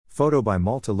Photo by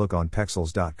Malta. Look on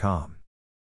Pexels.com.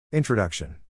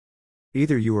 Introduction.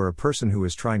 Either you are a person who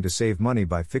is trying to save money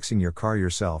by fixing your car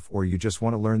yourself, or you just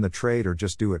want to learn the trade or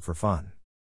just do it for fun.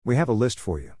 We have a list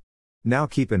for you. Now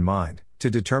keep in mind,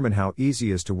 to determine how easy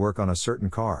it is to work on a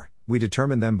certain car, we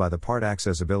determine them by the part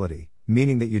accessibility,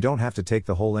 meaning that you don't have to take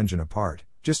the whole engine apart,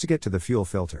 just to get to the fuel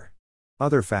filter.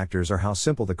 Other factors are how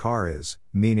simple the car is,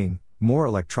 meaning, more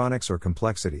electronics or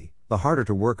complexity, the harder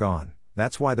to work on.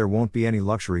 That's why there won't be any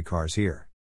luxury cars here.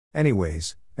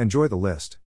 Anyways, enjoy the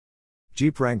list.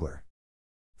 Jeep Wrangler.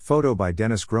 Photo by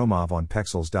Denis Gromov on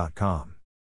Pexels.com.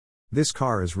 This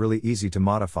car is really easy to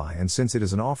modify, and since it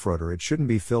is an off-roader it shouldn't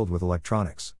be filled with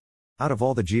electronics. Out of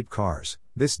all the Jeep cars,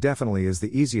 this definitely is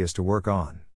the easiest to work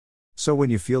on. So when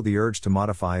you feel the urge to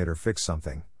modify it or fix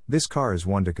something, this car is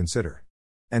one to consider.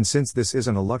 And since this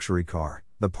isn't a luxury car,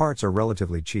 the parts are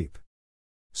relatively cheap.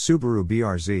 Subaru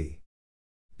BRZ.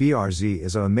 BRZ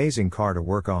is an amazing car to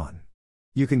work on.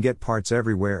 You can get parts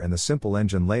everywhere, and the simple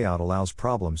engine layout allows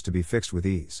problems to be fixed with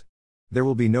ease. There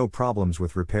will be no problems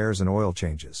with repairs and oil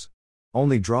changes.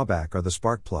 Only drawback are the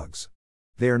spark plugs.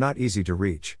 They are not easy to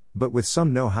reach, but with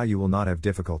some know-how you will not have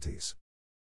difficulties.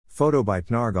 Photo by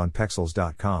Tnarg on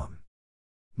Pexels.com.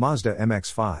 Mazda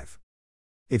MX-5.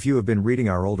 If you have been reading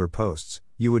our older posts,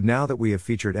 you would know that we have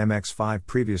featured MX-5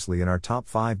 previously in our top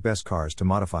 5 best cars to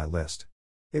modify list.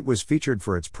 It was featured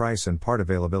for its price and part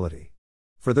availability.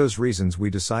 For those reasons we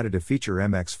decided to feature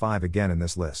MX-5 again in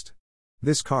this list.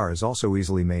 This car is also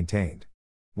easily maintained.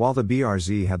 While the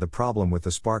BRZ had the problem with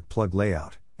the spark plug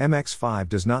layout, MX-5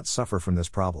 does not suffer from this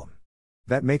problem.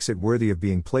 That makes it worthy of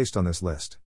being placed on this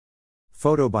list.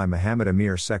 Photo by Mohammed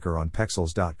Amir Sekar on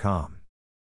Pexels.com.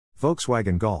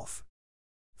 Volkswagen Golf.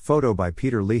 Photo by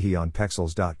Peter Leahy on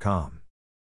Pexels.com.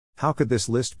 How could this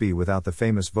list be without the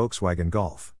famous Volkswagen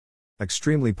Golf?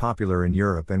 Extremely popular in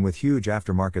Europe and with huge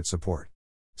aftermarket support.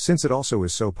 Since it also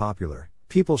is so popular,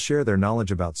 people share their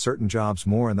knowledge about certain jobs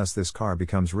more, and thus this car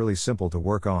becomes really simple to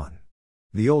work on.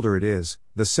 The older it is,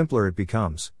 the simpler it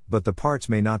becomes, but the parts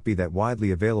may not be that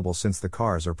widely available since the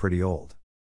cars are pretty old.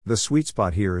 The sweet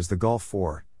spot here is the Golf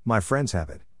 4, my friends have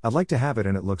it, I'd like to have it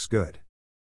and it looks good.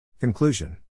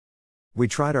 Conclusion. We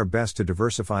tried our best to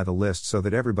diversify the list so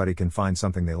that everybody can find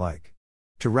something they like.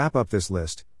 To wrap up this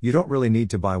list, you don't really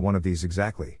need to buy one of these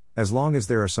exactly, as long as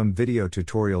there are some video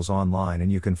tutorials online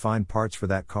and you can find parts for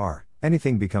that car,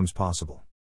 anything becomes possible.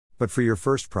 But for your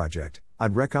first project,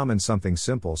 I'd recommend something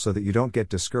simple so that you don't get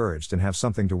discouraged and have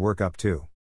something to work up to.